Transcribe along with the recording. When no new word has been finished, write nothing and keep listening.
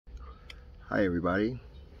Hi everybody.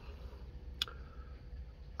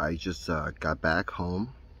 I just got back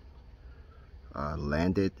home,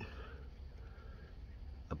 landed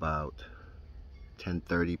about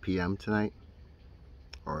 10:30 p.m. tonight,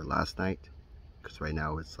 or last night, because right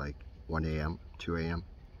now it's like 1 a.m., 2 a.m.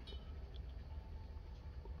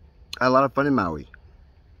 I had a lot of fun in Maui.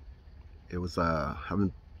 It was,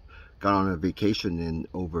 haven't gone on a vacation in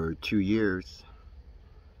over 2 years,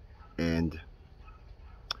 and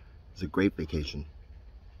it was a great vacation.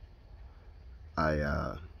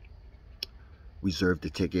 I reserved the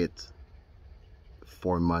ticket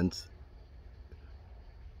 4 months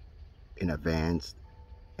in advance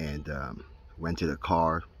and rented a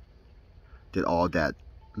car. Did all that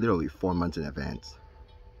literally 4 months in advance.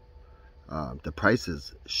 The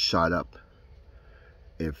prices shot up.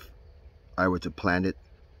 If I were to plan it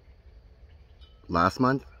last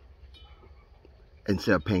month,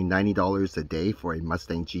 instead of paying $90 a day for a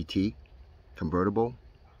Mustang GT convertible,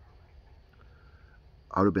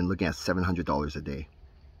 I would have been looking at $700 a day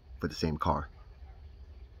for the same car.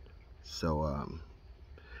 So,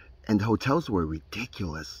 and the hotels were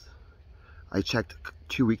ridiculous. I checked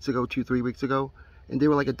 3 weeks ago, and they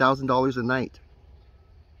were like $1,000 a night.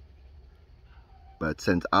 But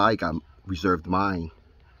since I got reserved mine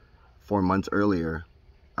 4 months earlier,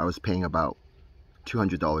 I was paying about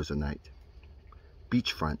 $200 a night.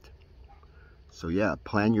 Beachfront. So yeah,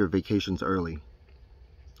 plan your vacations early.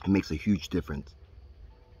 It makes a huge difference.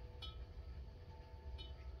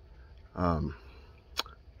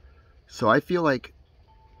 So I feel like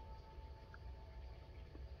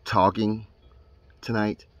talking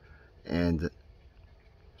tonight, and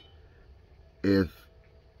if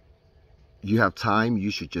you have time,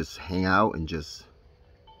 you should just hang out and just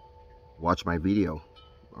watch my video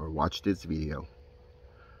or watch this video.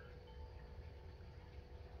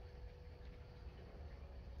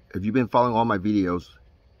 If you've been following all my videos,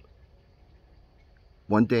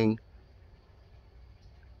 one thing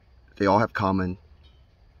they all have common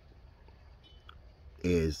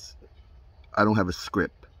is I don't have a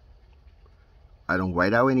script. I don't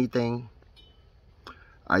write out anything.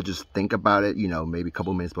 I just think about it, maybe a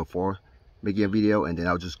couple minutes before making a video, and then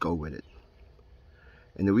I'll just go with it.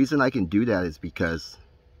 And the reason I can do that is because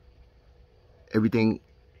everything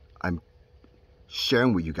I'm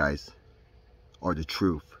sharing with you guys are the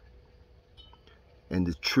truth. And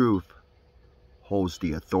the truth holds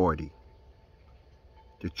the authority.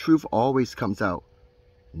 The truth always comes out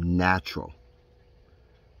natural.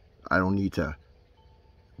 I don't need to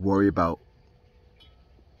worry about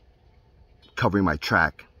covering my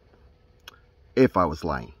track if I was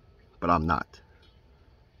lying, but I'm not.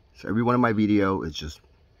 So every one of my video is just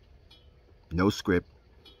no script.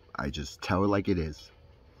 I just tell it like it is.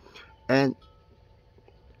 And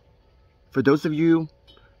for those of you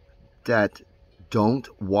that don't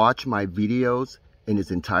watch my videos in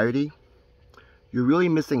its entirety, you're really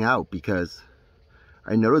missing out, because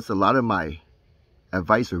I noticed a lot of my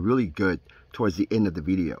advice were really good towards the end of the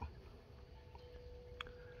video.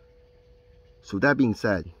 So that being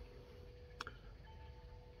said,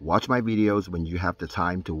 watch my videos when you have the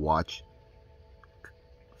time to watch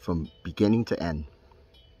from beginning to end.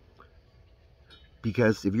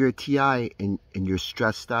 Because if you're a TI and you're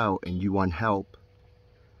stressed out and you want help,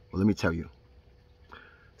 well, let me tell you,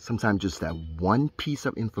 sometimes just that one piece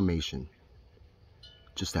of information,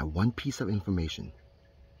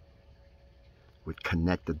 would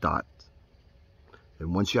connect the dot.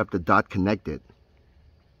 And once you have the dot connected,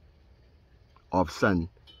 all of a sudden,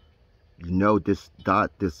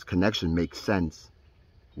 this connection makes sense.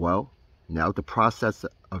 Well, now the process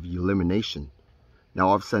of elimination. Now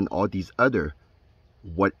all of a sudden, all these other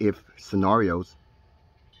what if scenarios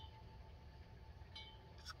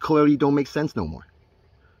clearly don't make sense no more.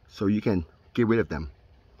 So you can get rid of them.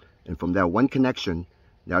 And from that one connection,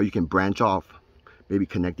 now you can branch off, maybe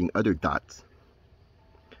connecting other dots.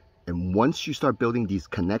 And once you start building these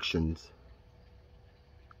connections,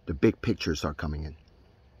 the big pictures start coming in.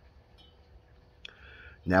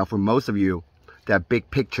 Now, for most of you, that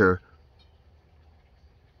big picture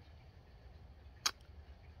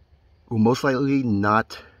will most likely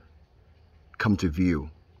not come to view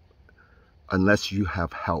unless you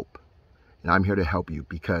have help. And I'm here to help you,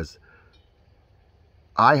 because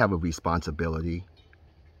I have a responsibility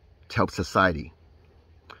to help society.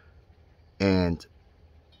 And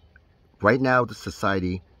right now, the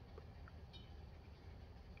society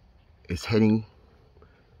is heading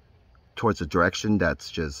towards a direction that's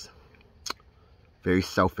just very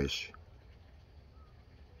selfish,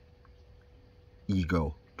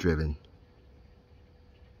 ego driven.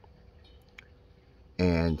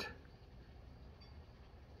 And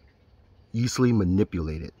easily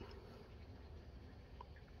manipulated.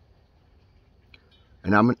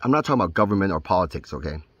 And I'm not talking about government or politics,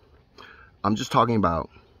 okay? I'm just talking about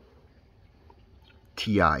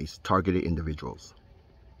TIs, targeted individuals.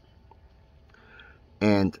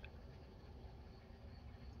 And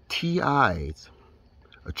TIs,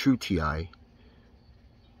 a true TI,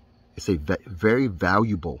 is a very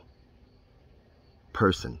valuable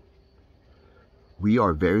person. We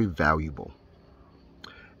are very valuable.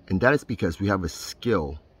 And that is because we have a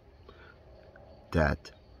skill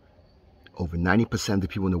that over 90% of the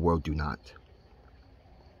people in the world do not.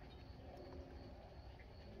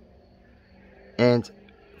 And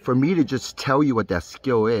for me to just tell you what that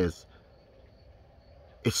skill is,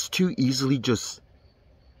 it's too easily just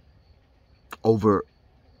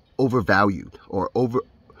overvalued or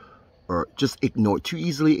just ignored, too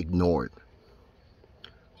easily ignored.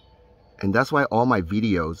 And that's why all my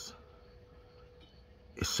videos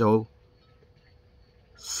is so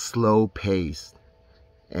slow paced,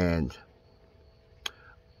 and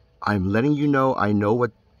I'm letting you know I know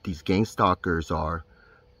what these gang stalkers are,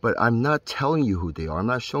 but I'm not telling you who they are. I'm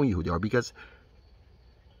not showing you who they are because,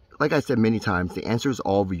 like I said many times, the answer is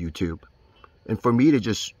all over YouTube. And for me to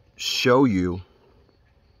just show you,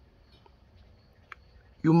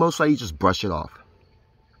 you'll most likely just brush it off.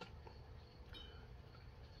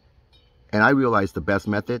 And I realize the best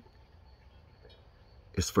method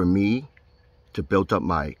is for me to build up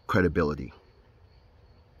my credibility.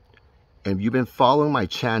 And if you've been following my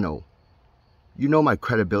channel, you know my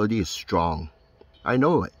credibility is strong. I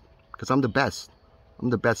know it because I'm the best.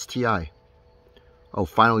 I'm the best TI. Oh,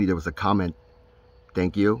 finally there was a comment.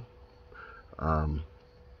 Thank you. I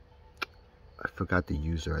forgot the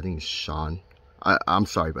user. I think it's Sean. I'm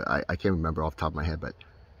sorry, but I can't remember off the top of my head. But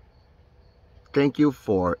thank you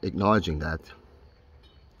for acknowledging that.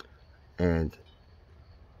 And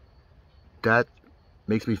that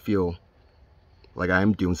makes me feel like I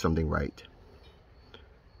am doing something right.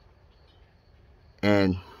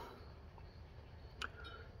 And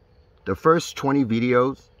the first 20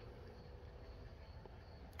 videos,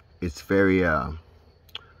 it's very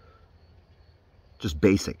just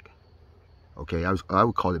basic. Okay, I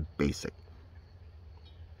would call it basic.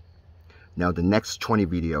 Now the next 20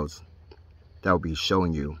 videos that will be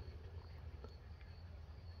showing you,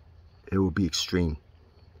 it will be extreme,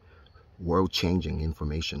 world-changing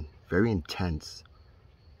information, very intense.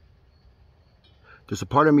 There's a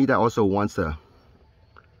part of me that also wants to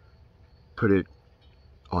put it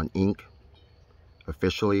on ink,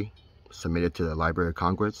 officially submit it to the Library of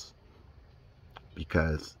Congress,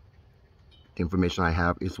 because the information I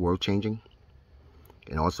have is world-changing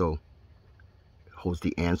and also holds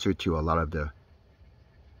the answer to a lot of the,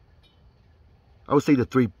 I would say, the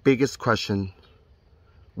three biggest questions,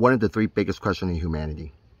 one of the three biggest questions in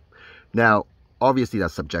humanity. Now, obviously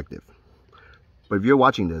that's subjective, but if you're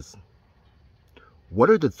watching this, what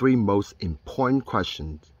are the three most important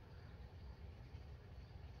questions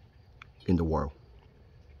in the world?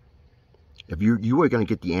 If you were going to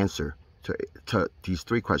get the answer to these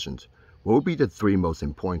three questions, what would be the three most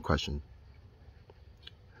important questions?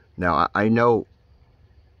 Now, I know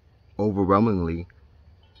overwhelmingly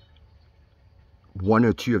one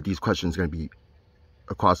or two of these questions are going to be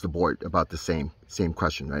across the board about the same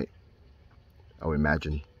question, right? I would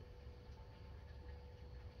imagine.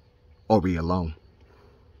 Are we alone?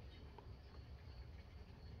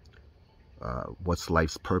 What's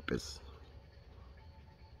life's purpose?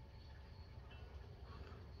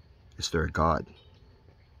 Is there a God?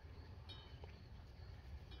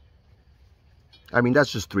 I mean,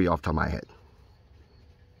 that's just three off the top of my head.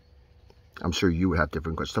 I'm sure you would have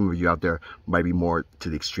different questions. Some of you out there might be more to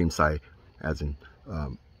the extreme side, as in,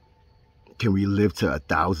 can we live to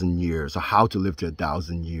 1,000 years? Or how to live to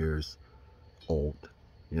 1,000 years old?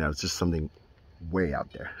 You know, it's just something way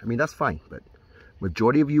out there. I mean, that's fine, but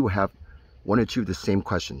majority of you will have one or two of the same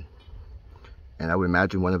question. And I would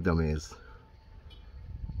imagine one of them is,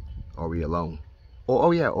 are we alone? Or,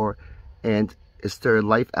 oh yeah, and is there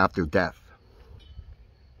life after death?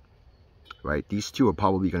 Right? These two are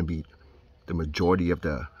probably going to be the majority of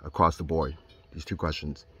the, across the board, these two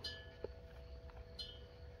questions.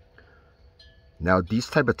 Now, these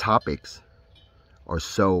type of topics are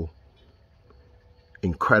so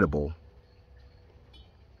incredible.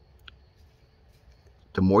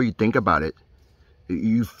 The more you think about it,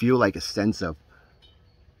 you feel like a sense of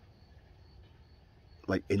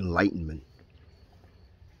like enlightenment.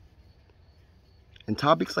 And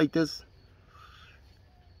topics like this,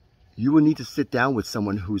 you will need to sit down with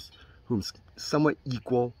someone who's somewhat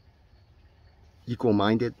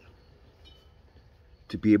equal-minded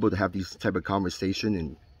to be able to have these type of conversation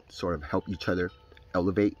and sort of help each other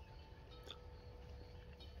elevate.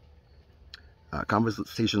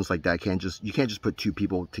 Conversations like that you can't just put two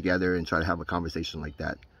people together and try to have a conversation like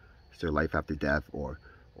that. Is there life after death, or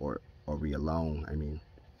are we alone? I mean,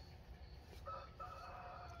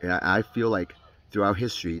 and I feel like throughout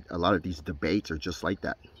history, a lot of these debates are just like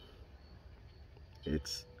that.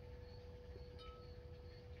 It's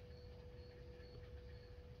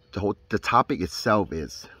the topic itself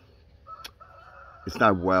it's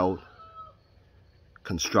not well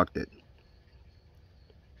constructed.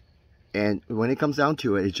 And when it comes down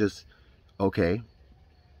to it, it's just, okay,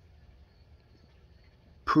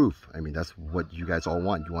 proof. I mean, that's what you guys all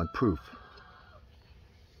want. You want proof.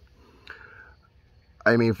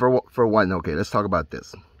 I mean, for one, okay, let's talk about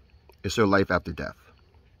this. Is there life after death?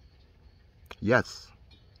 Yes.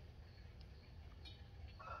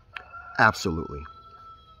 Absolutely.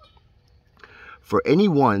 For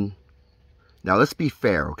anyone, now let's be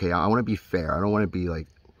fair, okay? I want to be fair. I don't want to be like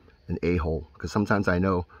an a-hole, because sometimes I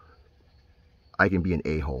know I can be an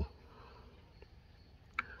a-hole.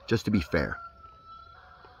 Just to be fair.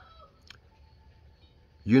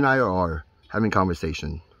 You and I are having a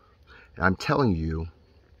conversation, and I'm telling you,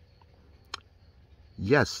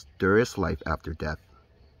 yes, there is life after death.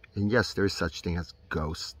 And yes, there is such thing as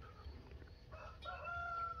ghosts.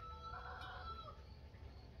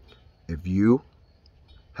 If you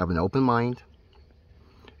have an open mind,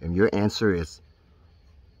 and your answer is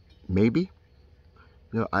maybe,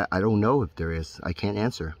 I don't know if there is. I can't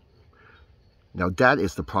answer. Now that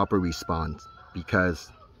is the proper response,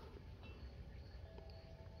 because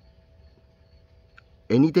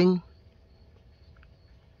anything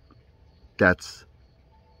that's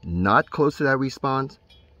not close to that response,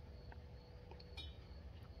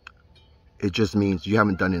 it just means you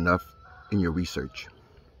haven't done enough in your research.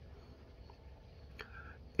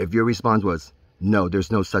 If your response was, no,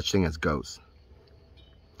 there's no such thing as ghosts,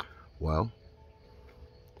 well,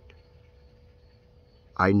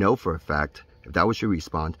 I know for a fact, if that was your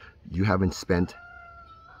response, you haven't spent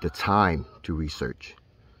the time to research.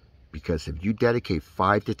 Because if you dedicate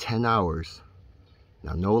 5 to 10 hours,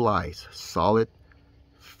 now no lies, solid,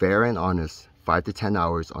 fair and honest, 5 to 10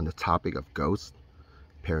 hours on the topic of ghosts,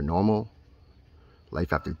 paranormal,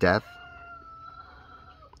 life after death,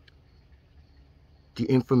 the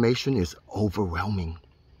information is overwhelming.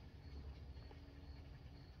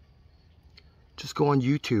 Just go on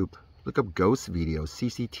YouTube, look up ghost videos,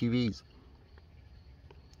 CCTVs.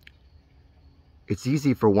 It's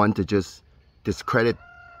easy for one to just discredit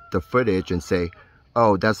the footage and say,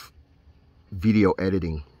 oh, that's video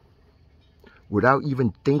editing, without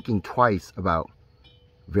even thinking twice about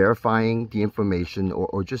verifying the information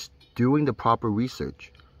or just doing the proper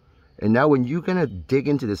research. And now when you're gonna dig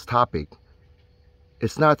into this topic,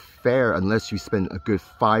 it's not fair unless you spend a good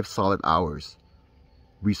 5 solid hours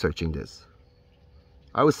researching this.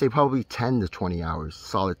 I would say probably 10 to 20 hours,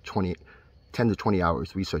 solid 10 to 20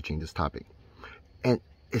 hours researching this topic. And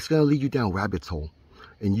it's gonna lead you down rabbit hole.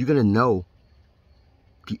 And you're gonna know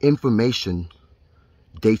the information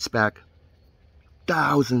dates back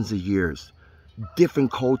thousands of years,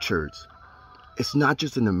 different cultures. It's not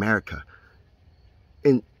just in America.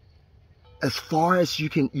 And as far as you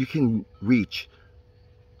can reach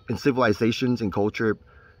in civilizations and culture,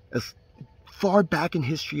 as far back in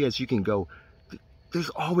history as you can go, there's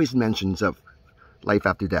always mentions of life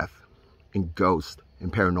after death and ghosts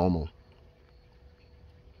and paranormal.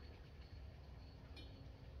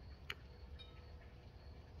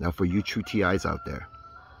 Now for you true TIs out there,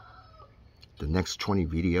 the next 20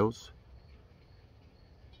 videos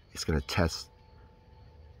is going to test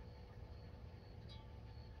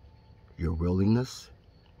your willingness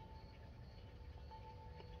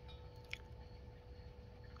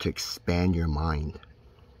to expand your mind,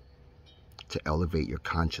 to elevate your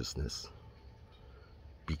consciousness.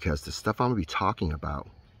 Because the stuff I'm going to be talking about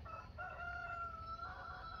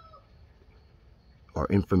are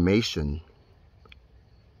information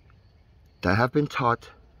that have been taught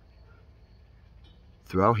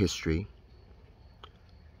throughout history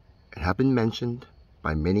and have been mentioned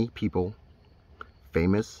by many people,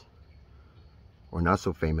 famous or not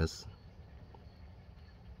so famous.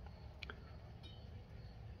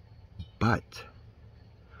 But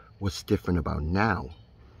what's different about now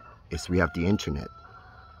is we have the internet.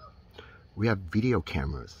 We have video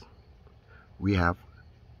cameras. We have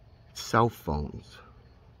cell phones.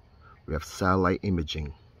 We have satellite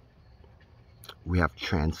imaging. We have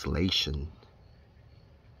translation.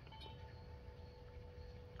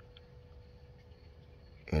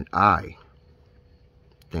 And I,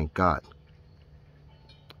 thank God,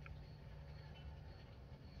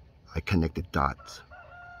 I connected dots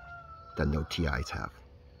that no TIs have.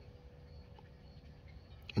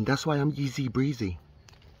 And that's why I'm easy breezy.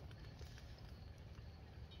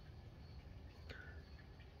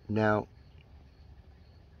 Now,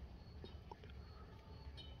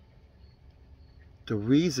 the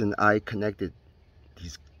reason I connected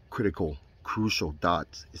these critical, crucial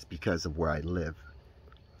dots is because of where I live.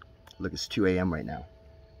 Look, it's 2 a.m. right now.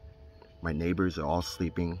 My neighbors are all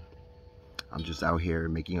sleeping. I'm just out here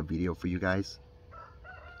making a video for you guys.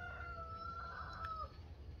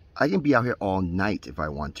 I can be out here all night if I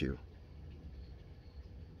want to.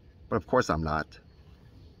 But of course I'm not.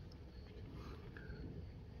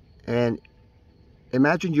 And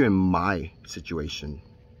imagine you're in my situation.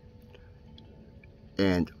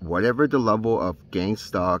 And whatever the level of gang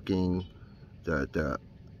stalking, the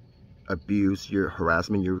abuse, your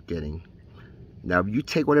harassment you're getting. Now, if you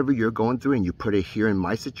take whatever you're going through and you put it here in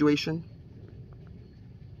my situation,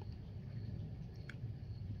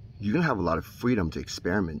 you're going to have a lot of freedom to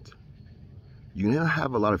experiment. You're going to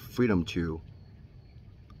have a lot of freedom to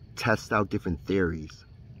test out different theories.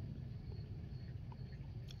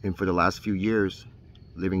 And for the last few years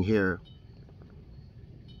living here,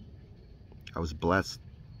 I was blessed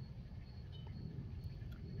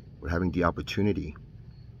with having the opportunity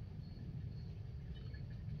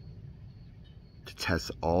to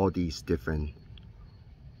test all these different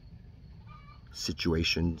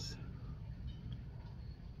situations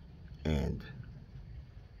and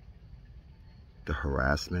the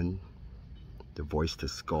harassment, the voice to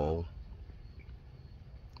skull,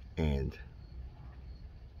 and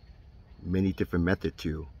many different methods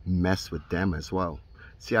to mess with them as well.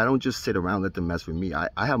 See, I don't just sit around and let them mess with me. I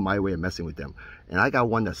have my way of messing with them. And I got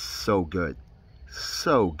one that's so good.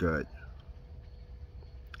 So good.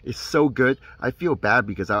 It's so good. I feel bad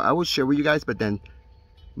because I will share with you guys, but then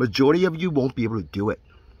majority of you won't be able to do it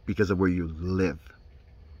because of where you live.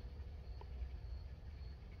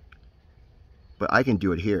 But I can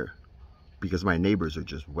do it here because my neighbors are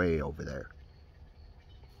just way over there.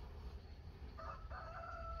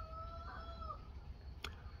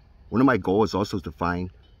 One of my goals also is to find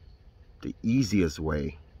the easiest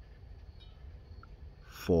way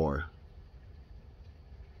for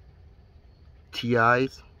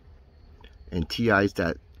TIs and TIs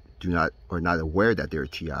that are not aware that they're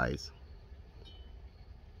TIs,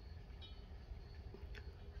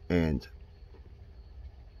 and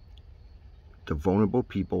the vulnerable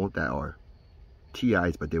people that are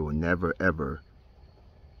TIs but they will never ever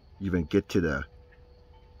even get to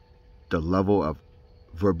the level of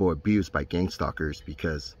verbal abuse by gang stalkers,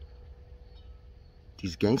 because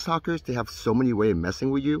these gang stalkers, they have so many ways of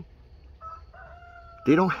messing with you.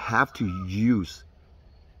 They don't have to use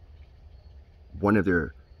one of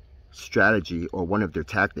their strategy or one of their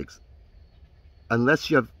tactics unless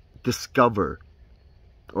you have discovered,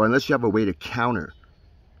 or unless you have a way to counter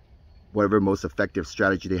whatever most effective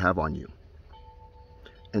strategy they have on you.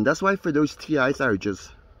 And that's why for those TIs that are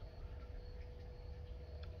just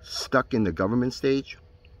stuck in the government stage,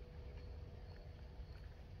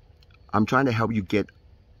 I'm trying to help you get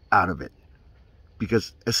out of it.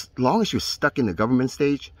 Because as long as you're stuck in the government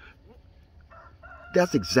stage,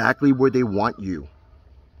 that's exactly where they want you.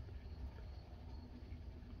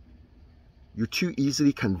 You too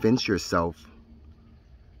easily convince yourself,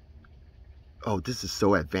 oh, this is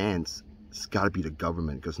so advanced, it's got to be the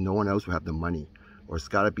government because no one else will have the money. Or it's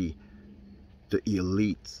got to be the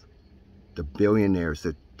elites, the billionaires,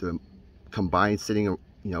 the combined sitting,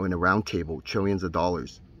 in a round table, trillions of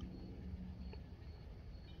dollars.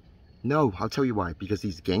 No, I'll tell you why. Because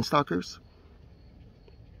these gang stalkers,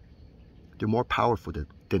 they're more powerful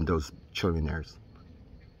than those trillionaires.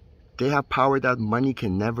 They have power that money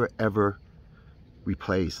can never ever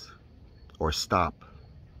replace or stop.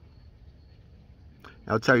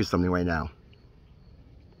 I'll tell you something right now.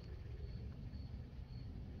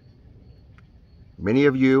 Many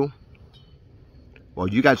of you, well,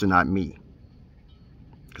 you guys are not me,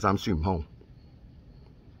 because I'm streaming home.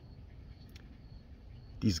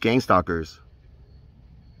 These gang stalkers,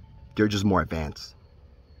 they're just more advanced.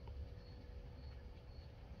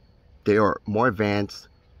 They are more advanced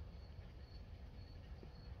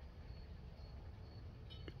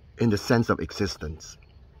in the sense of existence.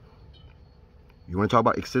 You want to talk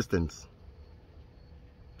about existence?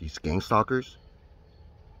 These gang stalkers,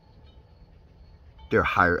 they're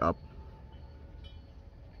higher up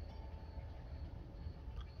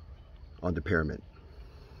on the pyramid.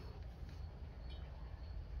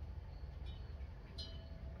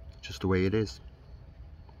 Just the way it is.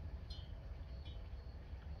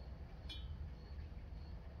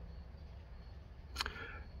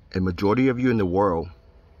 A majority of you in the world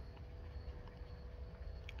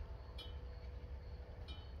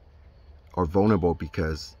are vulnerable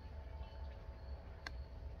because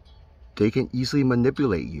they can easily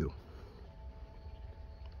manipulate you.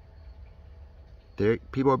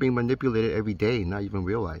 People are being manipulated every day, not even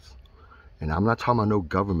realize. And I'm not talking about no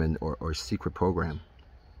government or secret program.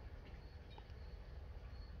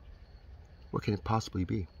 What can it possibly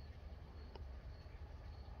be?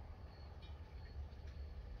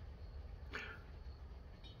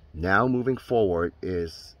 Now moving forward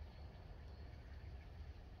is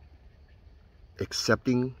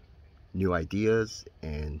accepting new ideas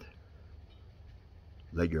and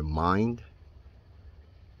let your mind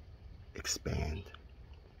expand.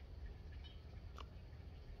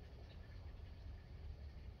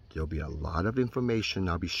 There'll be a lot of information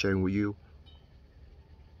I'll be sharing with you,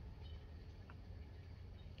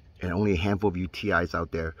 and only a handful of you TIs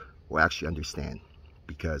out there will actually understand,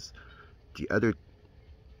 because the other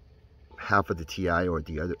half of the TI, or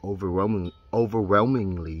the other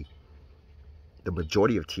overwhelmingly the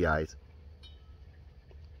majority of TIs,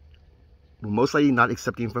 will most likely not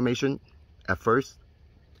accept the information at first,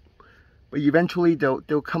 but eventually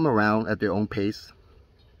they'll come around at their own pace.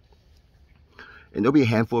 And there'll be a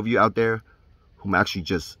handful of you out there who actually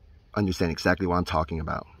just understand exactly what I'm talking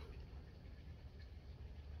about.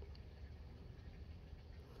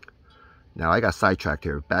 Now I got sidetracked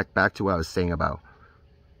here. Back to what I was saying about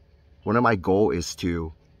one of my goals is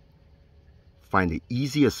to find the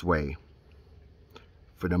easiest way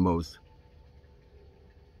for the most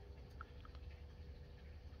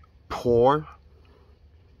poor,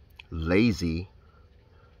 lazy,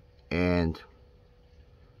 and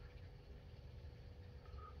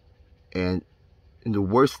in the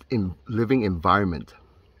worst living environment.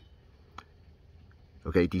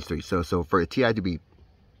 Okay, these three. So for a TI to be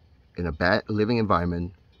in a bad living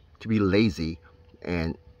environment, to be lazy,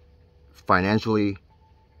 and financially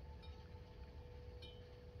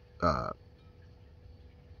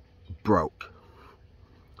broke.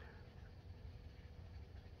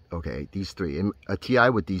 Okay, these three. A TI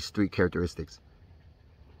with these three characteristics.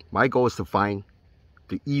 My goal is to find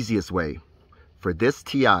the easiest way for this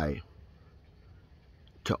TI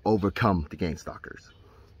to overcome the gang stalkers.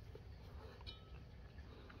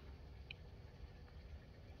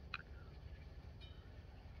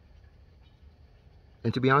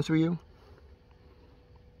 And to be honest with you,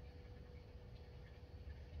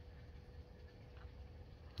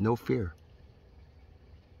 no fear.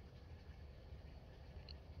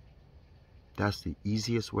 That's the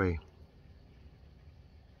easiest way.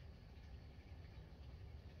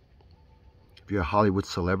 If you're a Hollywood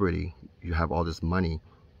celebrity, you have all this money,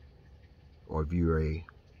 or if you're a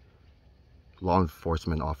law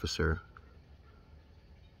enforcement officer,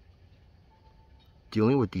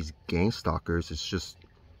 dealing with these gang stalkers is just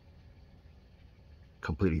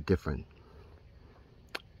completely different.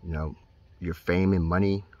 You know, your fame and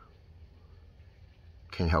money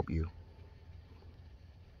can't help you.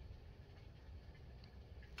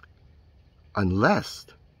 Unless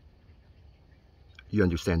you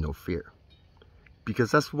understand no fear.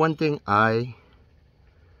 Because that's one thing I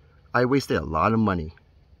wasted a lot of money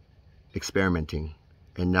experimenting.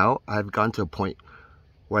 And now I've gotten to a point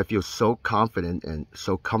where I feel so confident and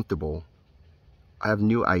so comfortable. I have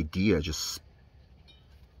new ideas just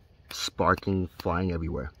sparking, flying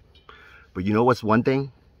everywhere. But you know what's one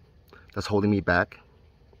thing that's holding me back?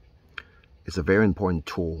 It's a very important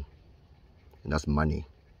tool, and that's money.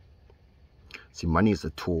 See, money is a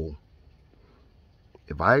tool.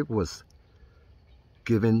 If I was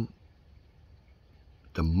given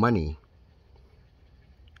the money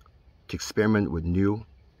to experiment with new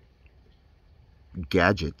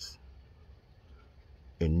gadgets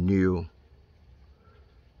and new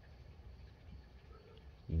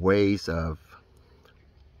ways of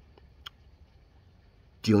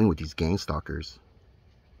dealing with these gang stalkers,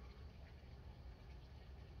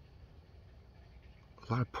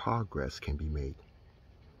 a lot of progress can be made.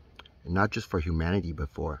 And not just for humanity, but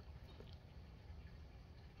for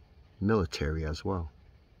military as well.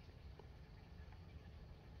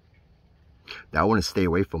 Now I want to stay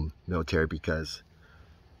away from military because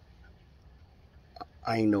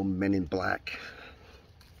I ain't no Men in Black.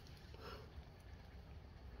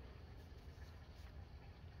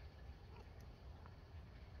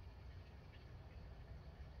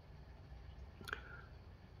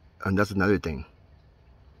 And that's another thing.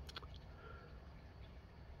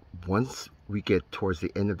 Once we get towards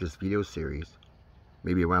the end of this video series,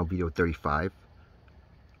 maybe around video 35,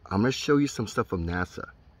 I'm going to show you some stuff from NASA.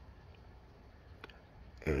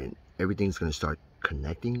 And everything's going to start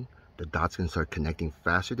connecting. The dots going to start connecting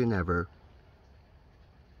faster than ever.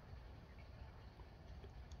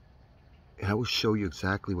 And I will show you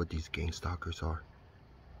exactly what these gang stalkers are.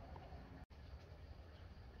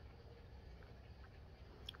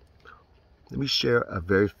 Let me share a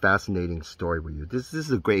very fascinating story with you. This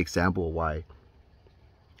is a great example of why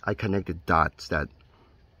I connected dots that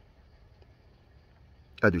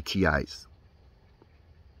other TIs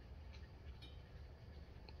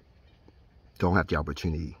don't have the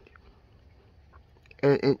opportunity.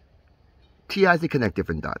 And TIs, they connect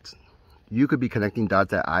different dots. You could be connecting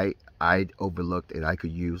dots that I'd overlooked and I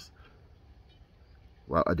could use,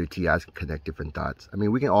 while other TIs can connect different dots. I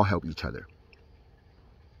mean, we can all help each other.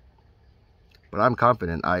 But I'm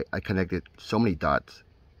confident I connected so many dots.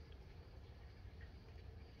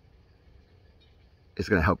 It's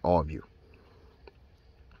going to help all of you.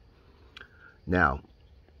 Now,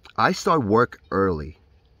 I start work early.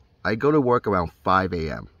 I go to work around 5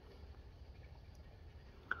 a.m.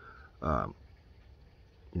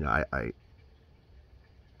 You know, I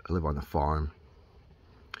live on a farm,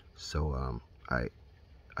 so I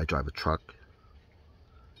drive a truck,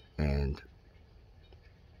 and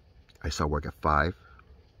I start work at 5,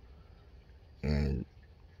 and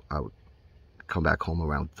I would come back home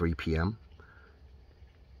around 3 p.m.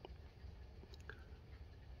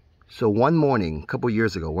 So one morning, a couple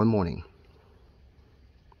years ago, one morning,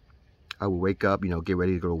 I would wake up, you know, get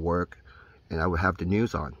ready to go to work, and I would have the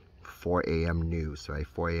news on, 4 a.m. news, right?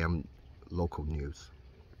 4 a.m. local news.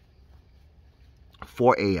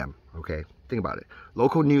 4 a.m., okay? Think about it.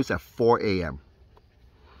 Local news at 4 a.m.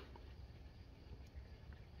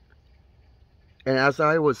 And as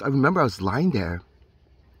I remember I was lying there,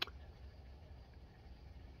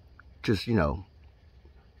 just, you know,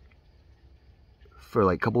 for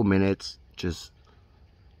like a couple minutes, just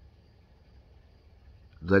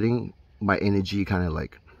letting my energy kind of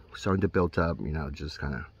like starting to build up, you know, just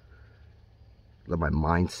kind of let my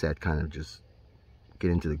mindset kind of just get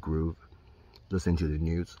into the groove, listening to the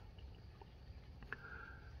news.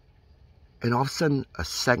 And all of a sudden, a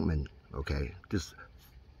segment, okay, this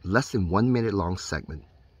less than 1 minute long segment,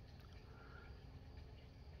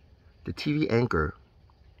 the TV anchor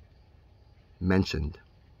mentioned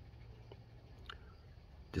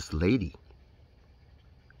this lady.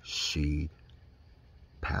 She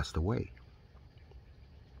passed away.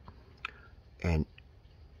 And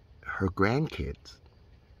her grandkids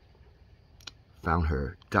found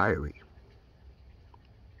her diary.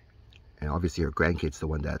 And obviously her grandkids the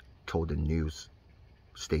one that told the news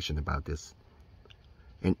station about this.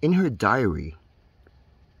 And in her diary,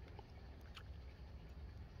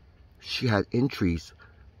 she had entries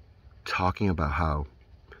talking about how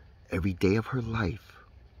every day of her life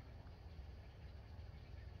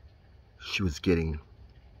she was getting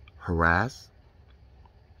harassed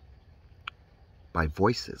by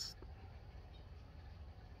voices.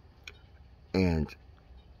 And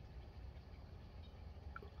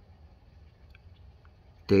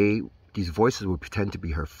these voices would pretend to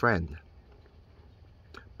be her friend.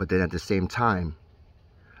 But then at the same time,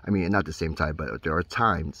 I mean, not the same time, but there are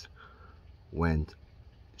times when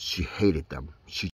she hated them. She